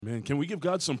Man, can we give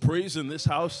God some praise in this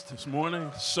house this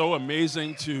morning? So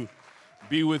amazing to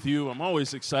be with you. I'm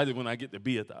always excited when I get to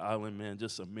be at the island, man.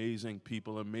 Just amazing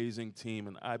people, amazing team,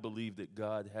 and I believe that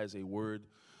God has a word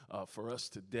for us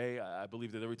today. I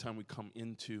believe that every time we come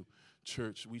into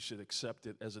church, we should accept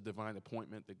it as a divine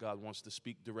appointment that God wants to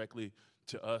speak directly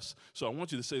to us. So I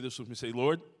want you to say this with me. Say,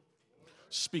 Lord,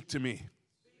 speak to me.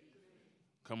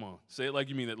 Come on. Say it like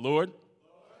you mean it. Lord,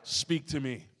 speak to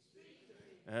me.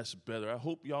 That's better. I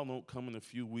hope y'all don't come in a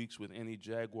few weeks with any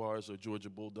Jaguars or Georgia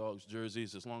Bulldogs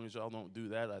jerseys. As long as y'all don't do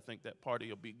that, I think that party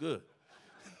will be good.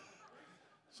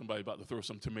 Somebody about to throw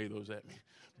some tomatoes at me.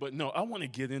 But no, I want to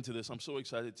get into this. I'm so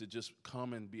excited to just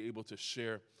come and be able to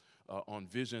share on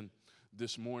vision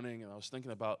this morning. And I was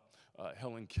thinking about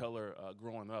Helen Keller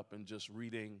growing up and just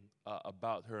reading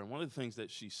about her. And one of the things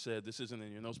that she said, this isn't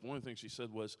in your notes, but one of the things she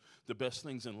said was the best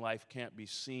things in life can't be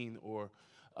seen or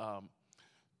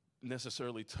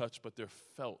necessarily touched, but they're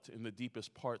felt in the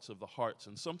deepest parts of the hearts.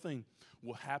 And something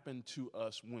will happen to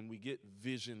us when we get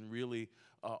vision really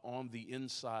on the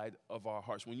inside of our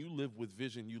hearts. When you live with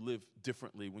vision, you live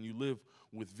differently. When you live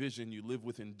with vision, you live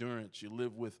with endurance. You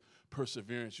live with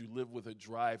perseverance. You live with a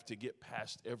drive to get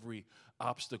past every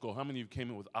obstacle. How many of you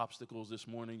came in with obstacles this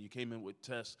morning? You came in with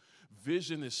tests.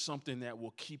 Vision is something that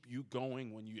will keep you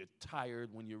going when you're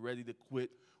tired, when you're ready to quit,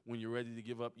 when you're ready to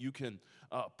give up. You can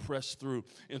press through.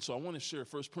 And so I want to share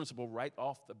first principle right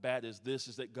off the bat is this,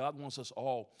 is that God wants us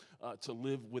all to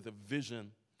live with a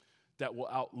vision that will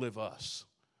outlive us.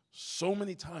 So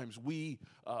many times we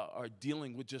are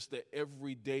dealing with just the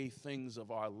everyday things of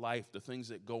our life, the things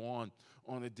that go on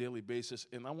a daily basis.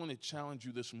 And I want to challenge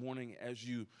you this morning as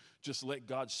you just let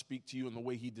God speak to you in the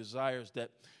way he desires,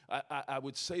 that I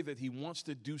would say that he wants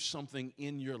to do something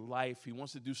in your life. He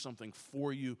wants to do something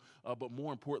for you, but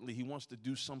more importantly, he wants to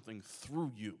do something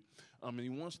through you. And he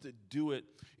wants to do it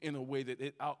in a way that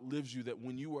it outlives you, that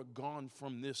when you are gone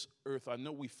from this earth, I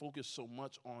know we focus so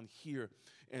much on here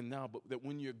and now, but that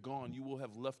when you're gone, you will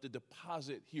have left a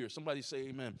deposit here. Somebody say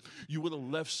amen. You would have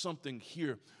left something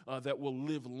here that will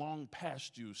live long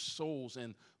past you, souls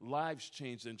and lives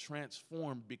changed and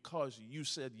transformed because you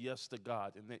said yes to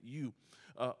God and that you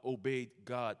obeyed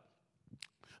God.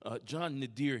 John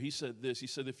Nadir, he said this. He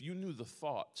said, if you knew the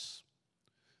thoughts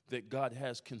that God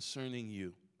has concerning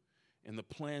you, and the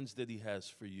plans that he has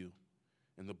for you,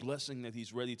 and the blessing that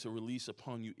he's ready to release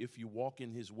upon you if you walk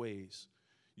in his ways,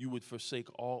 you would forsake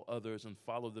all others and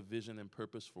follow the vision and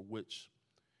purpose for which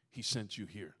he sent you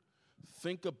here.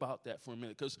 Think about that for a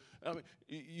minute, because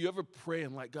you ever pray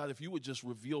and like, God, if you would just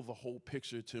reveal the whole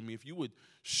picture to me, if you would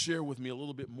share with me a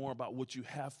little bit more about what you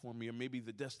have for me or maybe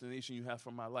the destination you have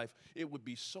for my life, it would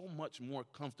be so much more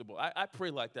comfortable. I pray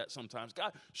like that sometimes.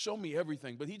 God, show me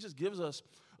everything, but he just gives us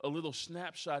a little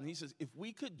snapshot, and he says, if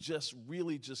we could just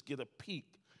really just get a peek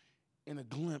and a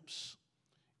glimpse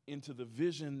into the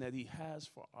vision that he has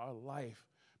for our life,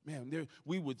 man,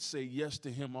 we would say yes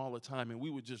to him all the time, and we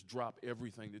would just drop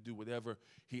everything to do whatever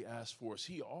he asks for us.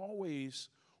 He always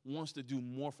wants to do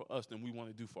more for us than we want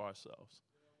to do for ourselves.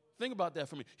 Think about that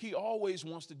for me. He always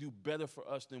wants to do better for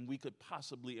us than we could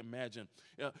possibly imagine.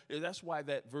 That's why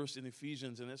that verse in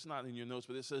Ephesians, and it's not in your notes,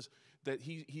 but it says that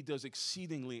he does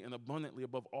exceedingly and abundantly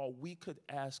above all we could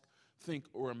ask, think,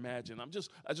 or imagine. I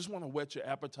just want to whet your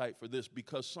appetite for this,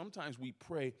 because sometimes we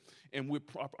pray and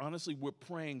we're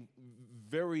praying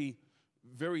very,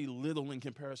 very little in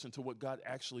comparison to what God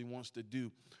actually wants to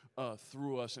do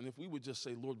through us. And if we would just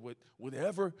say, Lord,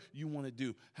 whatever you want to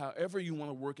do, however you want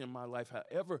to work in my life,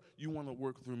 however you want to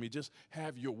work through me, just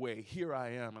have your way. Here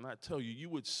I am. And I tell you, you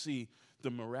would see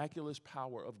the miraculous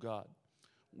power of God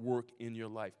work in your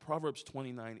life. Proverbs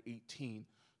 29:18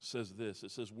 says this.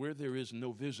 It says, where there is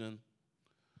no vision,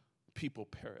 people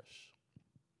perish.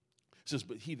 It says,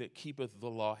 but he that keepeth the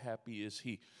law, happy is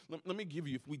he. Let me give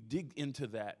you, if we dig into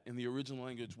that in the original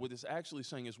language, what it's actually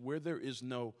saying is where there is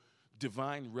no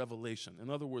divine revelation. In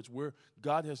other words, where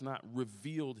God has not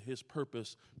revealed his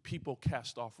purpose, people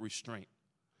cast off restraint.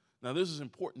 Now, this is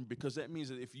important because that means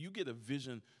that if you get a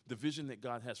vision, the vision that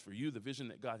God has for you, the vision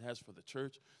that God has for the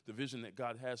church, the vision that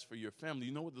God has for your family,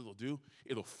 you know what it'll do?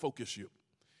 It'll focus you.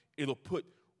 It'll put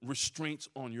restraints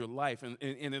on your life, and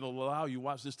it'll allow you,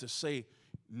 watch this, to say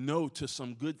no to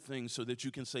some good things so that you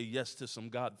can say yes to some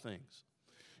God things.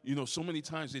 You know, so many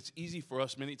times it's easy for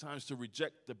us many times to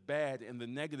reject the bad and the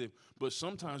negative, but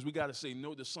sometimes we got to say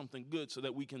no to something good so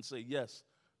that we can say yes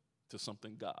to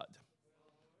something God.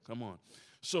 Come on.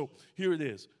 So here it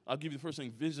is. I'll give you the first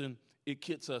thing. Vision, it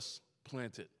gets us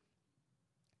planted.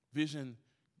 Vision,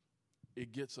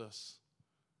 it gets us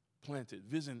planted.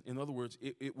 Vision, in other words,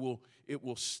 it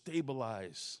will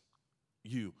stabilize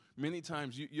you. Many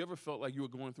times, you ever felt like you were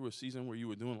going through a season where you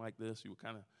were doing like this? You were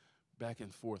kind of back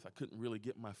and forth. I couldn't really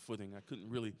get my footing. I couldn't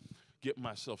really get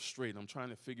myself straight. I'm trying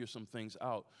to figure some things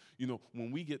out. You know,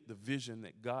 when we get the vision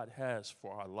that God has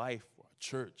for our life, for our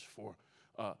church, for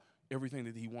everything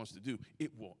that he wants to do,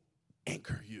 it will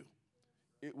anchor you.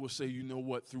 It will say, you know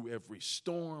what, through every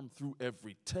storm, through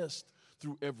every test,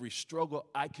 through every struggle,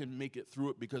 I can make it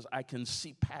through it because I can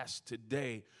see past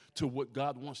today to what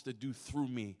God wants to do through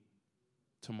me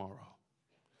tomorrow.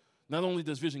 Not only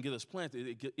does vision get us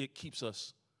planted, it keeps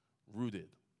us rooted.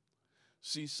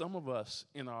 See, some of us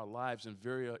in our lives, in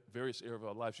various areas of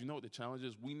our lives, you know what the challenge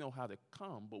is? We know how to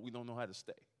come, but we don't know how to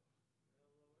stay.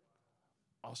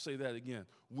 I'll say that again.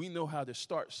 We know how to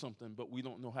start something, but we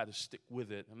don't know how to stick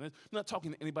with it. And I'm not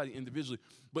talking to anybody individually,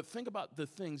 but think about the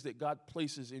things that God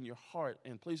places in your heart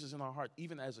and places in our heart,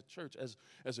 even as a church,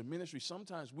 as a ministry.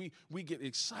 Sometimes we get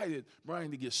excited,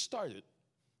 Brian, to get started.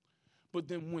 But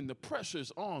then when the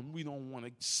pressure's on, we don't want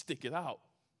to stick it out.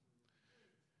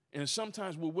 And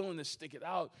sometimes we're willing to stick it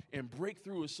out, and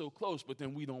breakthrough is so close, but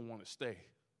then we don't want to stay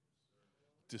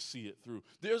to see it through.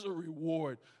 There's a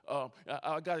reward.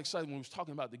 I got excited when we was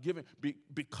talking about the giving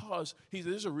because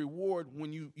there's a reward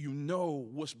when you know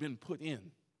what's been put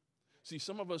in. See,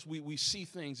 some of us, we see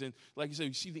things, and like you said,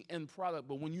 you see the end product,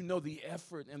 but when you know the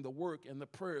effort and the work and the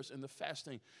prayers and the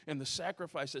fasting and the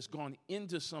sacrifice that's gone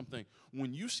into something,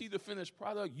 when you see the finished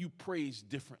product, you praise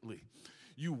differently.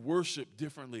 You worship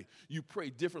differently. You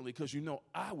pray differently because you know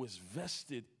I was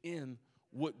vested in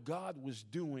what God was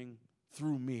doing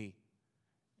through me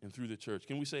and through the church.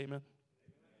 Can we say amen?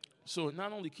 So it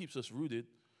not only keeps us rooted,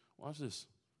 watch this,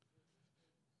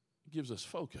 it gives us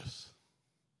focus.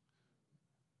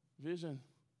 Vision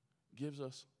gives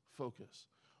us focus.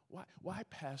 Why,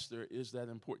 Pastor, is that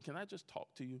important? Can I just talk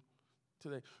to you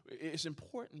today? It's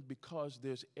important because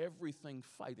there's everything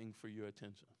fighting for your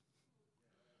attention.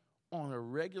 On a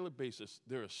regular basis,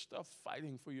 there is stuff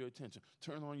fighting for your attention.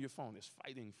 Turn on your phone, it's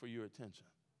fighting for your attention.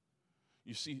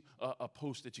 You see a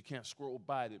post that you can't scroll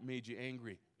by that made you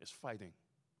angry, it's fighting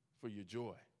for your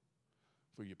joy,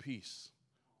 for your peace,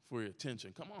 for your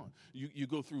attention. Come on. You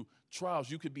go through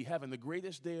trials. You could be having the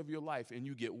greatest day of your life, and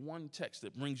you get one text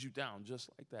that brings you down just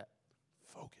like that.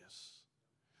 Focus.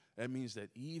 That means that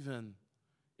even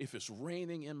if it's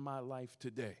raining in my life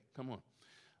today, come on,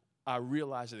 I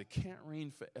realize that it can't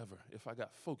rain forever. If I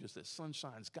got focus, that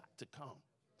sunshine's got to come.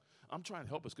 I'm trying to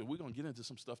help us because we're going to get into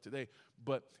some stuff today.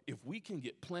 But if we can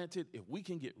get planted, if we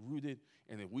can get rooted,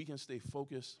 and if we can stay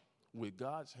focused, with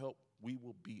God's help, we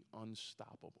will be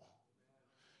unstoppable.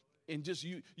 And just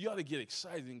you ought to get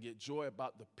excited and get joy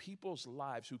about the people's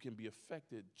lives who can be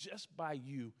affected just by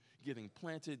you getting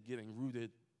planted, getting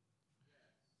rooted,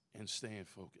 and staying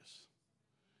focused.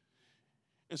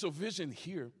 And so vision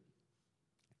here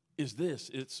is this.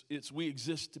 It's we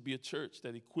exist to be a church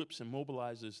that equips and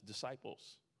mobilizes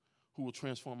disciples who will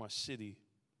transform our city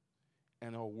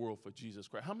and our world for Jesus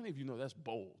Christ. How many of you know that's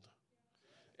bold?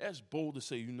 That's bold to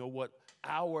say, you know what?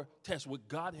 Our task, what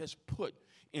God has put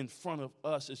in front of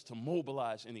us is to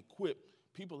mobilize and equip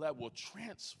people that will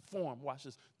transform, watch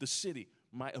this, the city,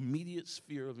 my immediate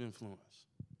sphere of influence.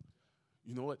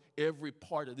 You know what? Every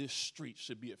part of this street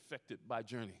should be affected by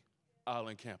Journey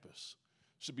Island Campus.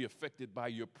 Should be affected by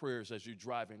your prayers as you're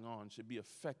driving on. Should be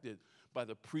affected by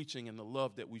the preaching and the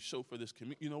love that we show for this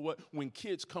community. You know what? When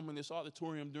kids come in this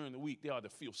auditorium during the week, they ought to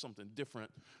feel something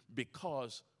different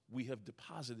because we have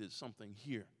deposited something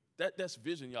here. That's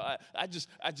vision, y'all. I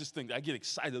just think I get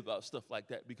excited about stuff like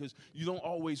that because we don't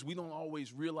always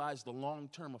realize the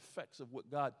long-term effects of what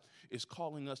God is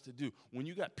calling us to do. When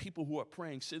you got people who are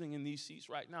praying, sitting in these seats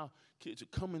right now, kids are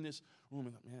come in this room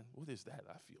and, man, what is that?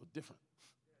 I feel different.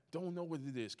 Don't know what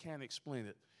it is, can't explain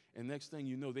it. And next thing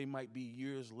you know, they might be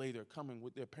years later coming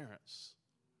with their parents.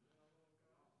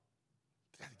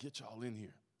 Got to get y'all in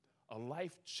here. A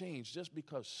life change just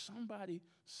because somebody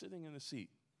sitting in the seat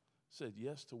said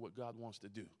yes to what God wants to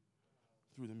do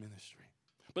through the ministry.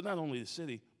 But not only the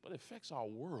city, but it affects our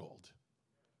world.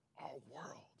 Our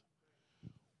world.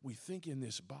 We think in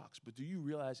this box, but do you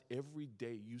realize every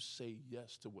day you say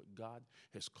yes to what God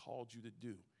has called you to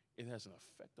do, it has an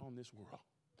effect on this world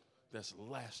that's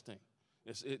lasting.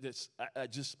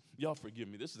 Y'all forgive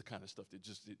me. This is the kind of stuff that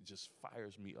just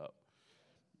fires me up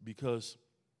because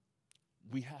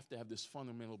we have to have this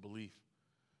fundamental belief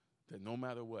that no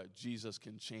matter what, Jesus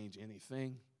can change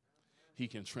anything. He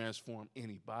can transform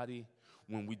anybody.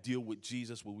 When we deal with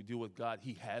Jesus, when we deal with God,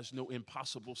 he has no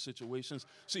impossible situations.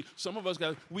 See, some of us,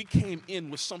 we came in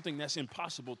with something that's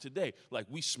impossible today. Like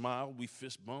we smile, we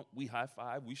fist bump, we high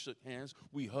five, we shook hands,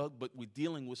 we hug, but we're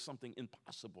dealing with something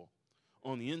impossible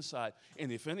on the inside.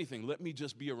 And if anything, let me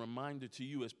just be a reminder to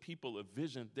you as people of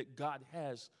vision that God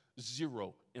has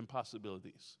zero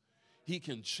impossibilities. He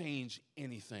can change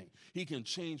anything. He can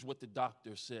change what the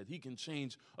doctor said. He can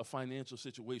change a financial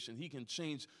situation. He can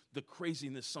change the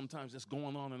craziness sometimes that's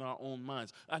going on in our own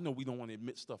minds. I know we don't want to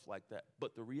admit stuff like that,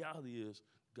 but the reality is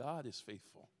God is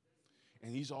faithful,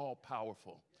 and he's all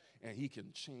powerful, and he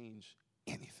can change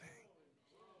anything.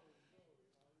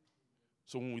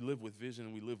 So when we live with vision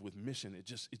and we live with mission, it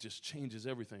just changes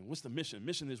everything. What's the mission?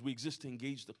 Mission is we exist to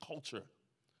engage the culture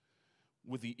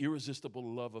with the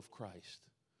irresistible love of Christ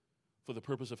for the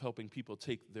purpose of helping people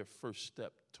take their first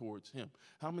step towards him.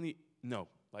 How many know,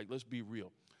 like, let's be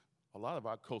real, a lot of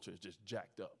our culture is just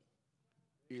jacked up.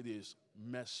 It is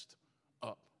messed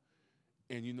up.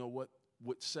 And you know what?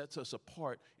 What sets us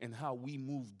apart and how we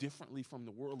move differently from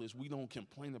the world is we don't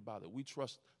complain about it. We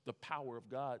trust the power of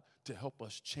God to help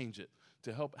us change it.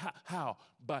 To help, how?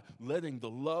 By letting the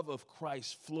love of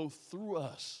Christ flow through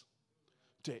us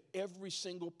to every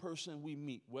single person we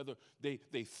meet, whether they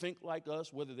think like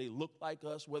us, whether they look like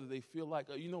us, whether they feel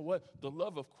like us. You know what? The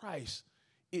love of Christ,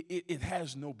 it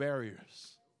has no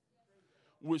barriers.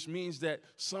 Which means that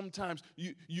sometimes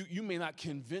you may not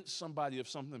convince somebody of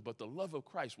something, but the love of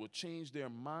Christ will change their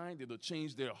mind. It'll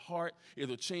change their heart.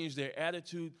 It'll change their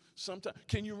attitude. Sometimes,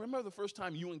 can you remember the first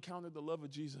time you encountered the love of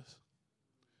Jesus?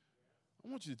 I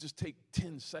want you to just take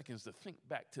 10 seconds to think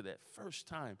back to that first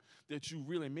time that you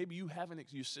really, maybe you haven't,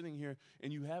 you're sitting here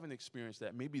and you haven't experienced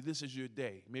that. Maybe this is your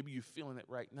day. Maybe you're feeling it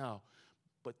right now.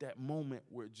 But that moment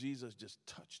where Jesus just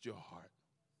touched your heart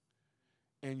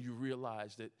and you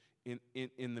realize that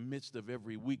in the midst of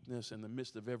every weakness, in the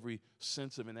midst of every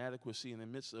sense of inadequacy, in the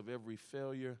midst of every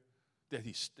failure, that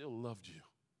he still loved you,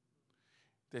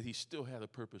 that he still had a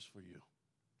purpose for you,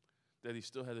 that he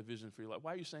still had a vision for your life.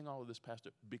 Why are you saying all of this,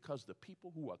 Pastor? Because the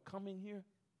people who are coming here,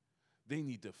 they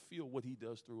need to feel what he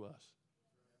does through us.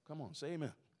 Come on, say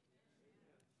amen.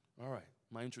 All right,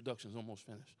 my introduction's almost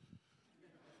finished.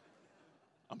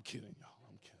 I'm kidding, y'all.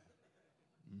 I'm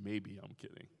kidding. Maybe I'm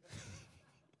kidding.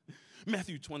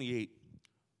 Matthew 28,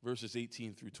 verses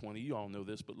 18 through 20. You all know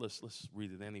this, but let's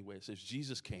read it anyway. It says,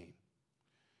 Jesus came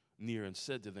near and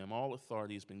said to them, all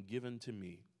authority has been given to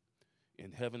me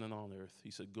in heaven and on earth. He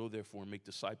said, go therefore and make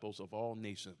disciples of all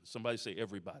nations. Somebody say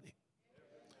everybody.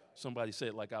 Somebody say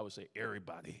it like I would say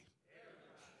everybody.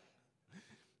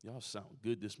 Y'all sound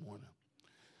good this morning.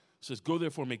 It says, go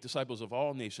therefore and make disciples of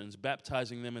all nations,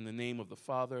 baptizing them in the name of the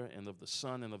Father and of the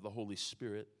Son and of the Holy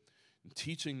Spirit, and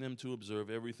teaching them to observe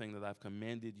everything that I've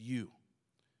commanded you.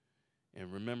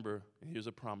 And remember, and here's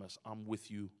a promise, I'm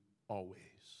with you always,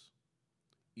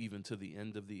 even to the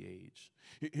end of the age.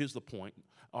 Here's the point.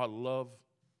 Our love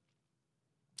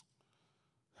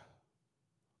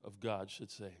of God,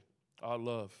 should say, our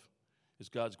love is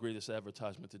God's greatest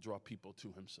advertisement to draw people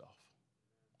to himself.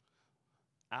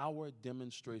 Our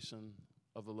demonstration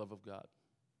of the love of God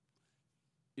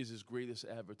is his greatest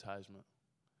advertisement.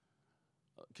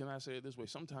 Can I say it this way?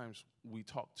 Sometimes we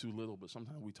talk too little, but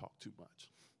sometimes we talk too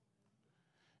much.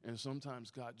 And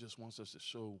sometimes God just wants us to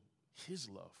show his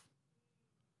love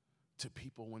to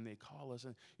people when they call us.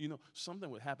 And, you know, something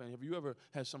would happen. Have you ever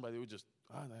had somebody who would just,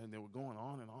 and they were going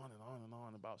on and on and on and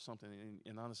on about something,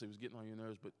 and honestly, it was getting on your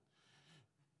nerves, but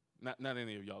not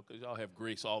any of y'all, because y'all have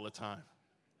grace all the time.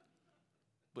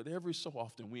 But every so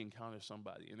often we encounter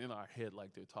somebody, and in our head,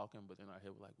 like they're talking, but in our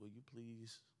head, we're like, will you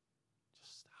please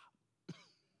just stop?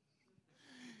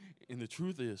 And the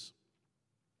truth is,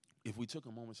 if we took a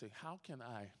moment and say, how can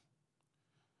I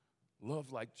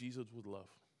love like Jesus would love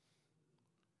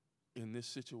in this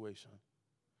situation?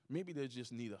 Maybe they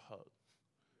just need a hug.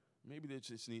 Maybe they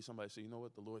just need somebody to say, you know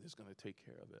what, the Lord is going to take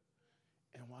care of it.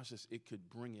 And watch this, it could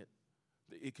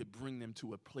bring them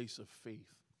to a place of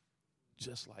faith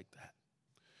just like that.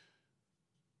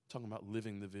 Talking about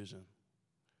living the vision.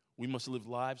 We must live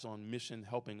lives on mission,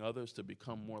 helping others to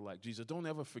become more like Jesus. Don't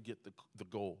ever forget the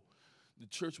goal. The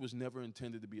church was never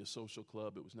intended to be a social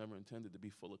club. It was never intended to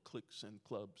be full of cliques and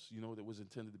clubs. You know, it was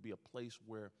intended to be a place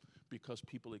where, because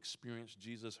people experienced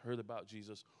Jesus, heard about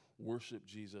Jesus, worshiped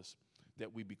Jesus,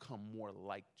 that we become more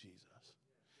like Jesus.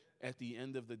 At the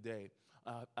end of the day,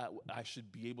 I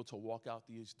should be able to walk out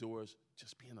these doors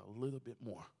just being a little bit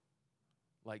more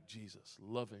like Jesus,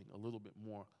 loving a little bit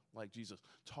more like Jesus,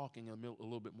 talking a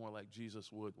little bit more like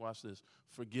Jesus would. Watch this,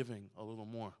 forgiving a little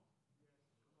more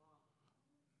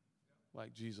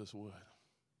like Jesus would.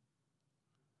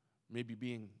 Maybe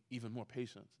being even more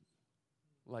patient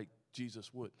like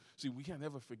Jesus would. See, we can't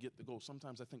ever forget the goal.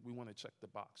 Sometimes I think we want to check the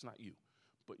box, not you.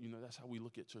 But, you know, that's how we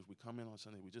look at church. We come in on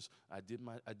Sunday. I did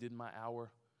my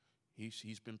hour.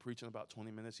 He's been preaching about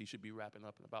 20 minutes. He should be wrapping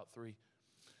up in about 3.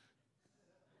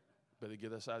 Better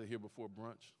get us out of here before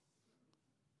brunch.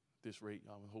 At this rate,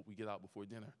 I hope we get out before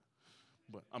dinner.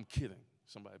 But I'm kidding.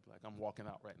 Somebody be like, I'm walking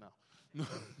out right now.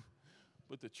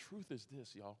 But the truth is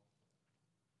this, y'all.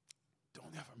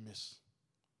 Don't ever miss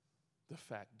the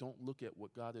fact. Don't look at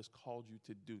what God has called you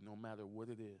to do, no matter what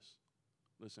it is.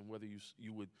 Listen, whether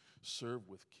you would serve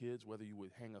with kids, whether you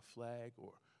would hang a flag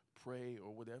or pray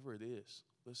or whatever it is.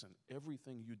 Listen,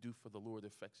 everything you do for the Lord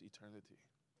affects eternity.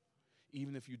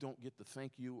 Even if you don't get the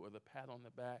thank you or the pat on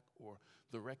the back or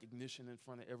the recognition in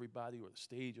front of everybody or the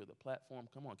stage or the platform.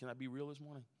 Come on, can I be real this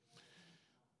morning?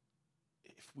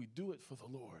 If we do it for the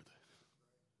Lord,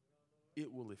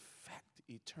 it will affect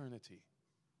eternity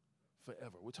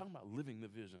forever. We're talking about living the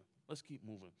vision. Let's keep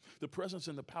moving. The presence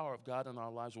and the power of God in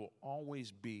our lives will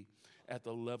always be at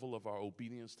the level of our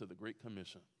obedience to the Great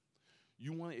Commission.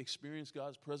 You want to experience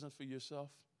God's presence for yourself?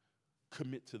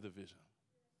 Commit to the vision.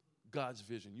 God's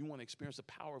vision. You want to experience the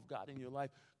power of God in your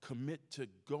life? Commit to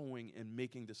going and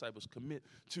making disciples. Commit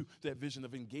to that vision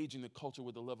of engaging the culture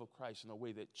with the love of Christ in a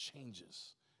way that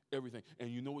changes everything. And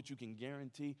you know what you can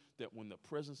guarantee? That when the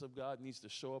presence of God needs to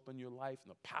show up in your life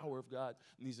and the power of God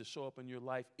needs to show up in your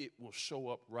life, it will show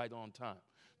up right on time.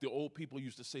 The old people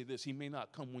used to say this: he may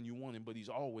not come when you want him, but he's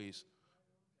always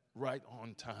right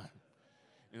on time.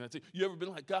 And I think, you ever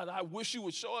been like, God, I wish you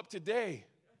would show up today?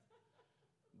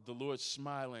 The Lord's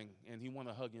smiling, and he want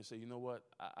to hug you and say, you know what,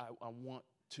 I want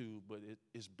to, but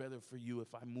it's better for you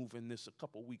if I move in this a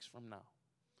couple weeks from now.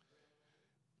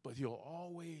 But he'll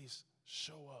always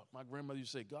show up. My grandmother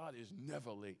used to say, God is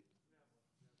never late.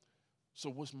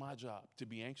 So what's my job? To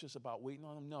be anxious about waiting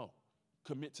on him? No.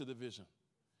 Commit to the vision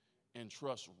and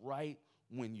trust right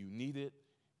when you need it,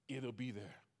 it'll be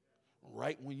there.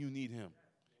 Right when you need him,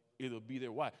 it'll be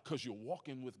there. Why? Because you're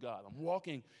walking with God. I'm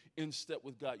walking in step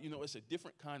with God. You know, it's a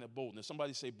different kind of boldness.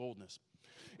 Somebody say boldness.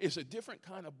 It's a different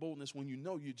kind of boldness when you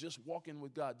know you're just walking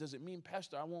with God. Does it mean,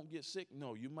 Pastor, I won't get sick?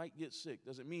 No, you might get sick.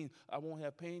 Does it mean I won't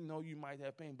have pain? No, you might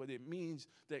have pain. But it means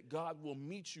that God will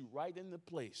meet you right in the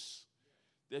place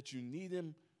that you need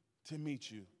him to meet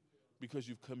you because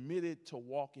you've committed to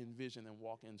walk in vision and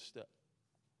walk in step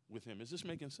with him. Is this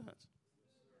making sense?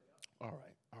 All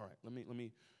right. Let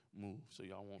me move so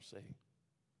y'all won't say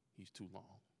he's too long.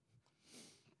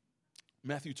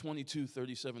 Matthew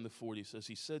 22:37-40 says,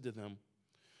 he said to them,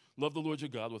 love the Lord your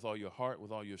God with all your heart,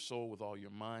 with all your soul, with all your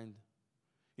mind.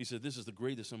 He said, this is the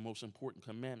greatest and most important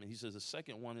commandment. He says, the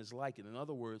second one is like it. In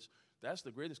other words, that's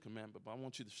the greatest commandment, but I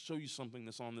want you to show you something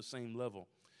that's on the same level.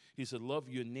 He said, love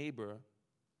your neighbor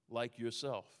like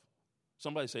yourself.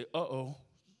 Somebody say, uh-oh.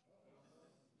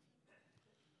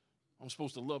 I'm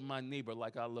supposed to love my neighbor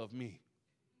like I love me.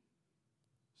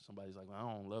 Somebody's like, well,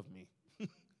 I don't love me,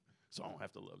 so I don't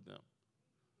have to love them.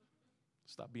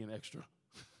 Stop being extra.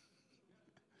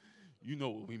 You know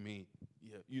what we mean.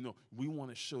 Yeah, you know, we want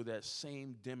to show that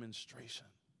same demonstration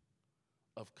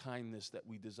of kindness that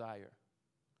we desire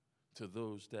to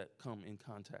those that come in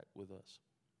contact with us.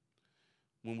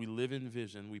 When we live in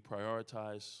vision, we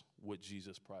prioritize what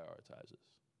Jesus prioritizes.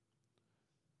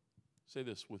 Say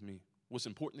this with me. What's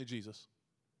important to Jesus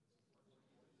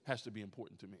has to be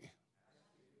important to me.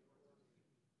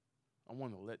 I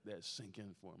want to let that sink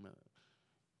in for a minute.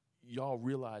 Y'all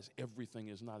realize everything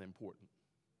is not important.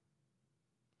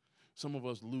 Some of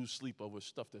us lose sleep over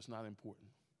stuff that's not important.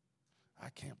 I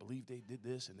can't believe they did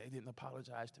this and they didn't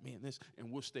apologize to me and this,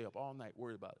 and we'll stay up all night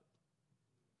worried about it.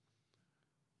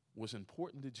 What's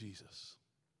important to Jesus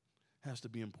has to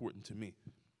be important to me.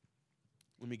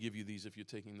 Let me give you these if you're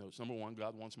taking notes. Number one,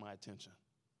 God wants my attention.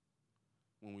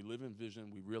 When we live in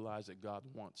vision, we realize that God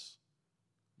wants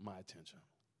my attention.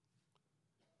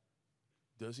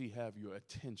 Does he have your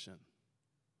attention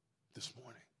this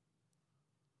morning?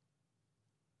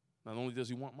 Not only does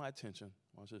he want my attention,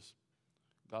 watch this,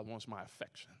 God wants my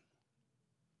affection.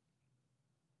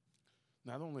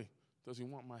 Not only does he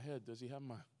want my head, does he have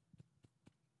my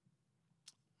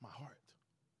heart?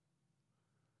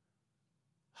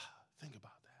 Think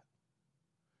about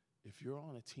that. If you're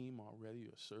on a team already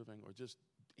or serving or just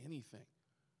anything,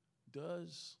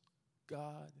 does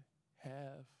God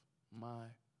have my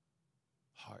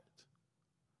heart?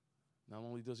 Not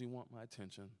only does he want my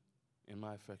attention and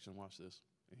my affection, watch this,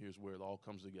 and here's where it all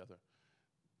comes together.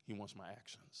 He wants my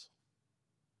actions.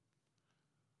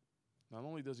 Not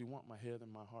only does he want my head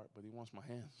and my heart, but he wants my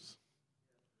hands.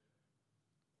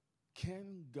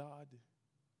 Can God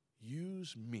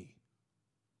use me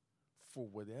for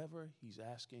whatever he's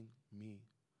asking me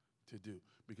to do?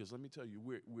 Because let me tell you,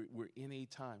 we're in a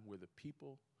time where the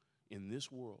people in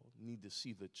this world need to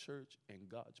see the church and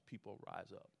God's people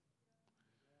rise up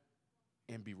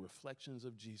and be reflections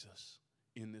of Jesus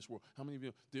in this world. How many of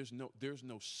you, there's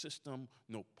no system,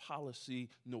 no policy,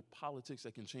 no politics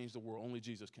that can change the world. Only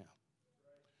Jesus can.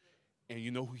 And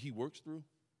you know who he works through?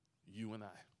 You and I.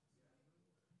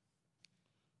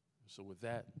 So with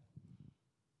that,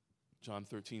 John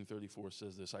 13:34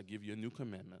 says this, I give you a new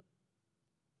commandment,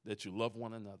 that you love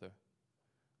one another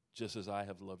just as I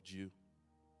have loved you.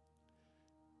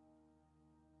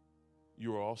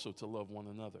 You are also to love one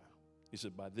another. He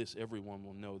said, by this everyone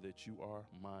will know that you are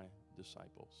my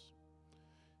disciples,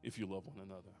 if you love one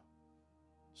another.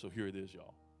 So here it is,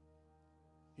 y'all.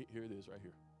 Here it is right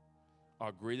here.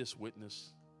 Our greatest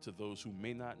witness to those who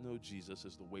may not know Jesus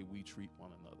is the way we treat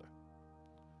one another.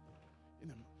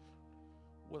 And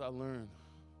what I learned,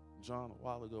 John, a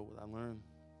while ago, what I learned,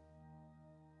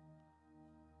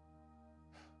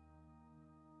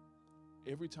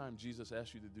 every time Jesus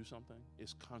asks you to do something,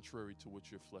 it's contrary to what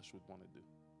your flesh would want to do.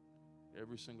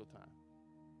 Every single time.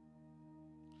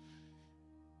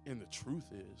 And the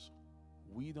truth is,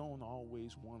 we don't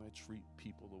always want to treat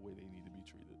people the way they need to be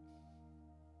treated.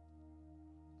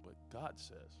 But God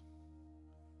says,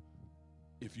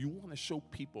 if you want to show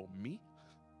people me,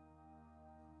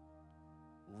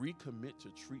 recommit to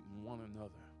treating one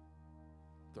another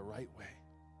the right way.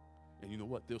 And you know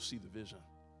what? They'll see the vision.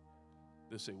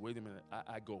 They'll say, wait a minute,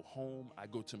 I go home, I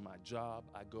go to my job,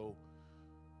 I go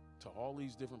to all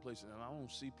these different places, and I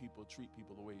don't see people treat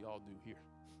people the way y'all do here.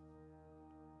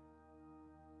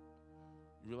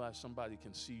 You realize somebody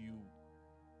can see you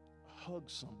hug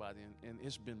somebody, and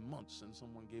it's been months since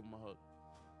someone gave them a hug.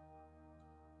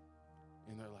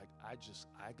 And they're like, I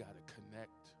got to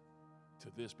connect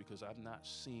to this because I've not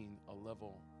seen a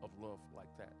level of love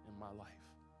like that in my life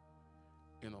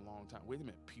in a long time. Wait a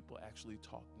minute, people actually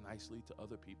talk nicely to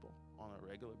other people on a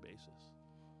regular basis.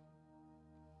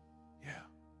 Yeah.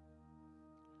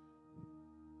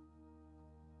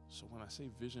 So when I say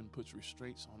vision puts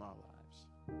restraints on our lives,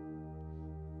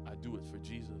 I do it for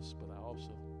Jesus, but I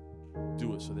also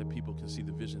do it so that people can see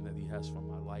the vision that he has for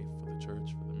my life, for the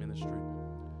church, for the ministry.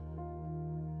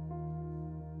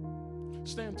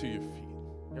 Stand to your feet.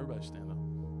 Everybody stand up.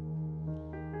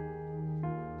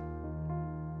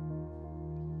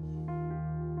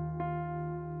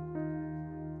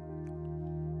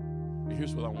 And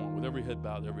here's what I want. With every head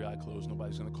bowed, every eye closed,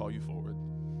 nobody's going to call you forward.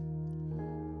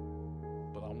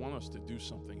 But I want us to do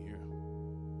something here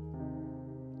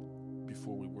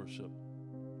before we worship.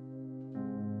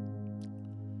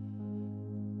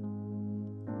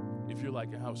 If you're like,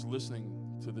 I was listening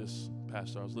to this,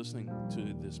 Pastor, I was listening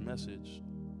to this message,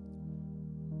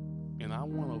 and I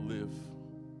want to live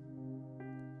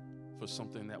for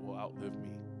something that will outlive me.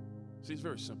 See, it's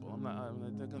very simple. I'm not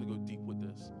going to go deep with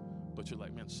this, but you're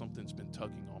like, man, something's been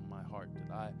tugging on my heart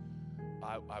that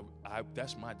I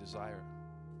that's my desire.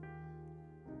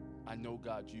 I know,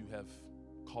 God, you have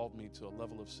called me to a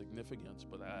level of significance,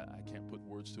 but I can't put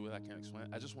words to it. I can't explain it.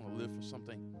 I just want to live for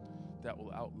something that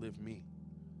will outlive me.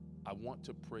 I want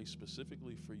to pray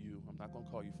specifically for you. I'm not going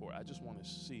to call you for it. I just want to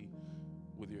see,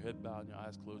 with your head bowed and your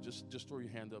eyes closed, just throw your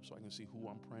hand up so I can see who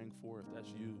I'm praying for. If that's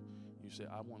you, you say,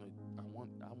 I want,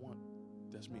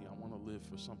 that's me. I want to live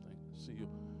for something. See you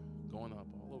going up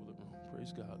all over the room.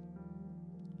 Praise God.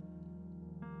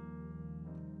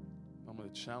 I'm going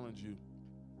to challenge you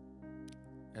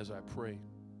as I pray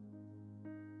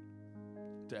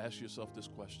to ask yourself this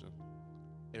question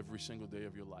every single day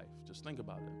of your life. Just think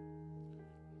about it.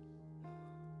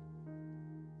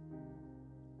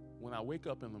 When I wake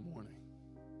up in the morning,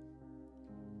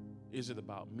 is it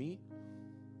about me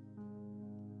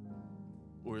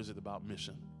or is it about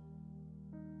mission?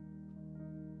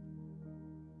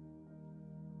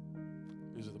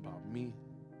 Is it about me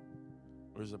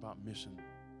or is it about mission?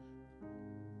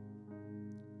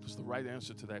 Because the right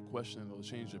answer to that question, it'll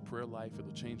change your prayer life,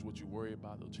 it'll change what you worry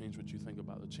about, it'll change what you think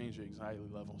about, it'll change your anxiety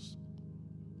levels.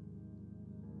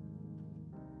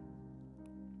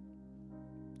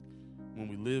 When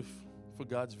we live for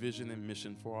God's vision and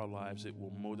mission for our lives, it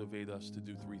will motivate us to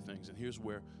do three things. And here's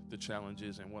where the challenge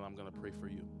is and what I'm going to pray for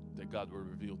you, that God will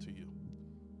reveal to you.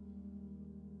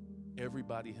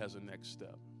 Everybody has a next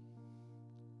step.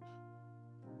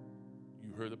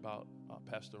 You heard about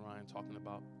Pastor Ryan talking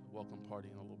about the welcome party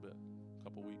in a little bit, a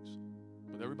couple weeks.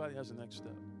 But everybody has a next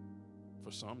step.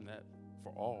 For some,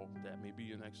 for all, that may be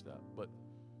your next step. But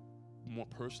more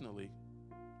personally,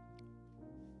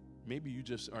 maybe you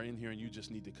just are in here and you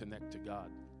just need to connect to God.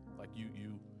 Like you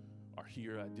are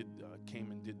here. I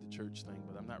came and did the church thing,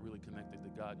 but I'm not really connected to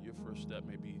God. Your first step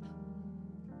may be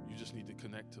you just need to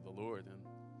connect to the Lord and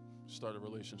start a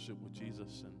relationship with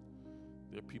Jesus. And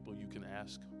there are people you can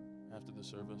ask after the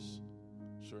service.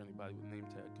 I'm sure anybody with a name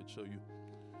tag could show you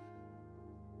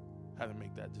how to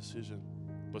make that decision.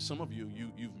 But some of you've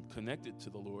connected to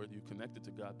the Lord, you've connected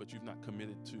to God, but you've not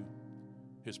committed to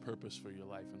his purpose for your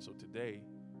life. And so today,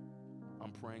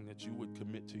 I'm praying that you would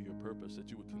commit to your purpose, that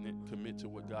you would commit to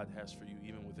what God has for you,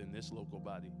 even within this local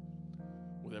body.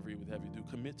 Whatever he would have you do,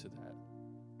 commit to that.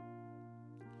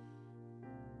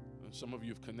 And some of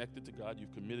you have connected to God,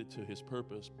 you've committed to his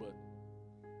purpose, but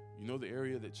you know the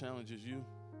area that challenges you?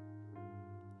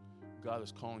 God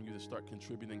is calling you to start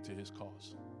contributing to his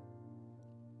cause.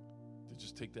 To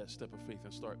just take that step of faith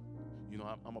and start,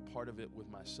 I'm a part of it with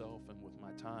myself and with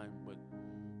my time, but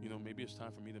maybe it's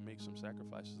time for me to make some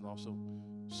sacrifices and also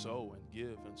sow and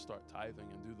give and start tithing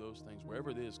and do those things. Wherever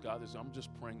it is, I'm just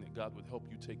praying that God would help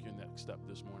you take your next step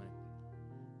this morning.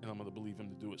 And I'm going to believe him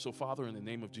to do it. So, Father, in the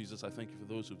name of Jesus, I thank you for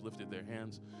those who've lifted their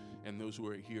hands and those who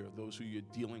are here, those who you're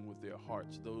dealing with their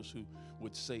hearts, those who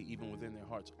would say even within their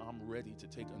hearts, I'm ready to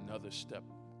take another step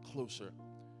closer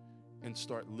and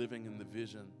start living in the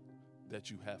vision that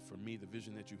you have for me, the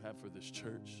vision that you have for this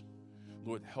church.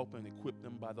 Lord, help and equip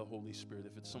them by the Holy Spirit.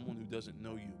 If it's someone who doesn't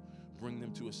know you, bring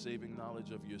them to a saving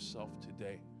knowledge of yourself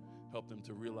today. Help them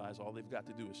to realize all they've got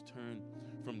to do is turn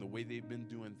from the way they've been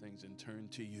doing things and turn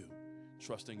to you,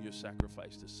 trusting your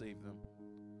sacrifice to save them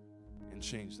and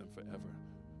change them forever.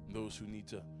 Those who need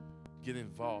to get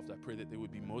involved, I pray that they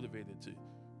would be motivated to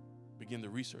begin to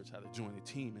research how to join a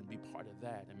team and be part of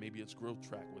that. And maybe it's growth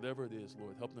track, whatever it is,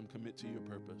 Lord, help them commit to your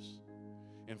purpose.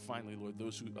 And finally, Lord,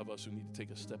 those of us who need to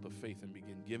take a step of faith and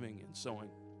begin giving and sowing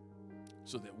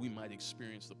so that we might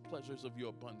experience the pleasures of your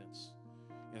abundance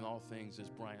in all things, as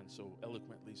Brian so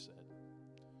eloquently said.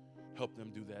 Help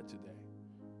them do that today.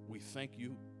 We thank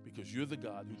you because you're the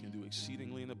God who can do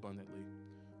exceedingly and abundantly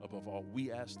above all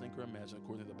we ask, think, or imagine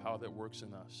according to the power that works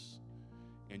in us.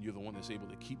 And you're the one that's able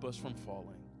to keep us from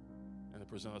falling and to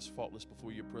present us faultless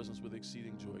before your presence with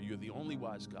exceeding joy. You're the only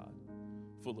wise God,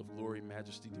 full of glory,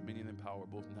 majesty, dominion, and power,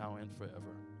 both now and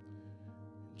forever.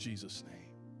 In Jesus' name.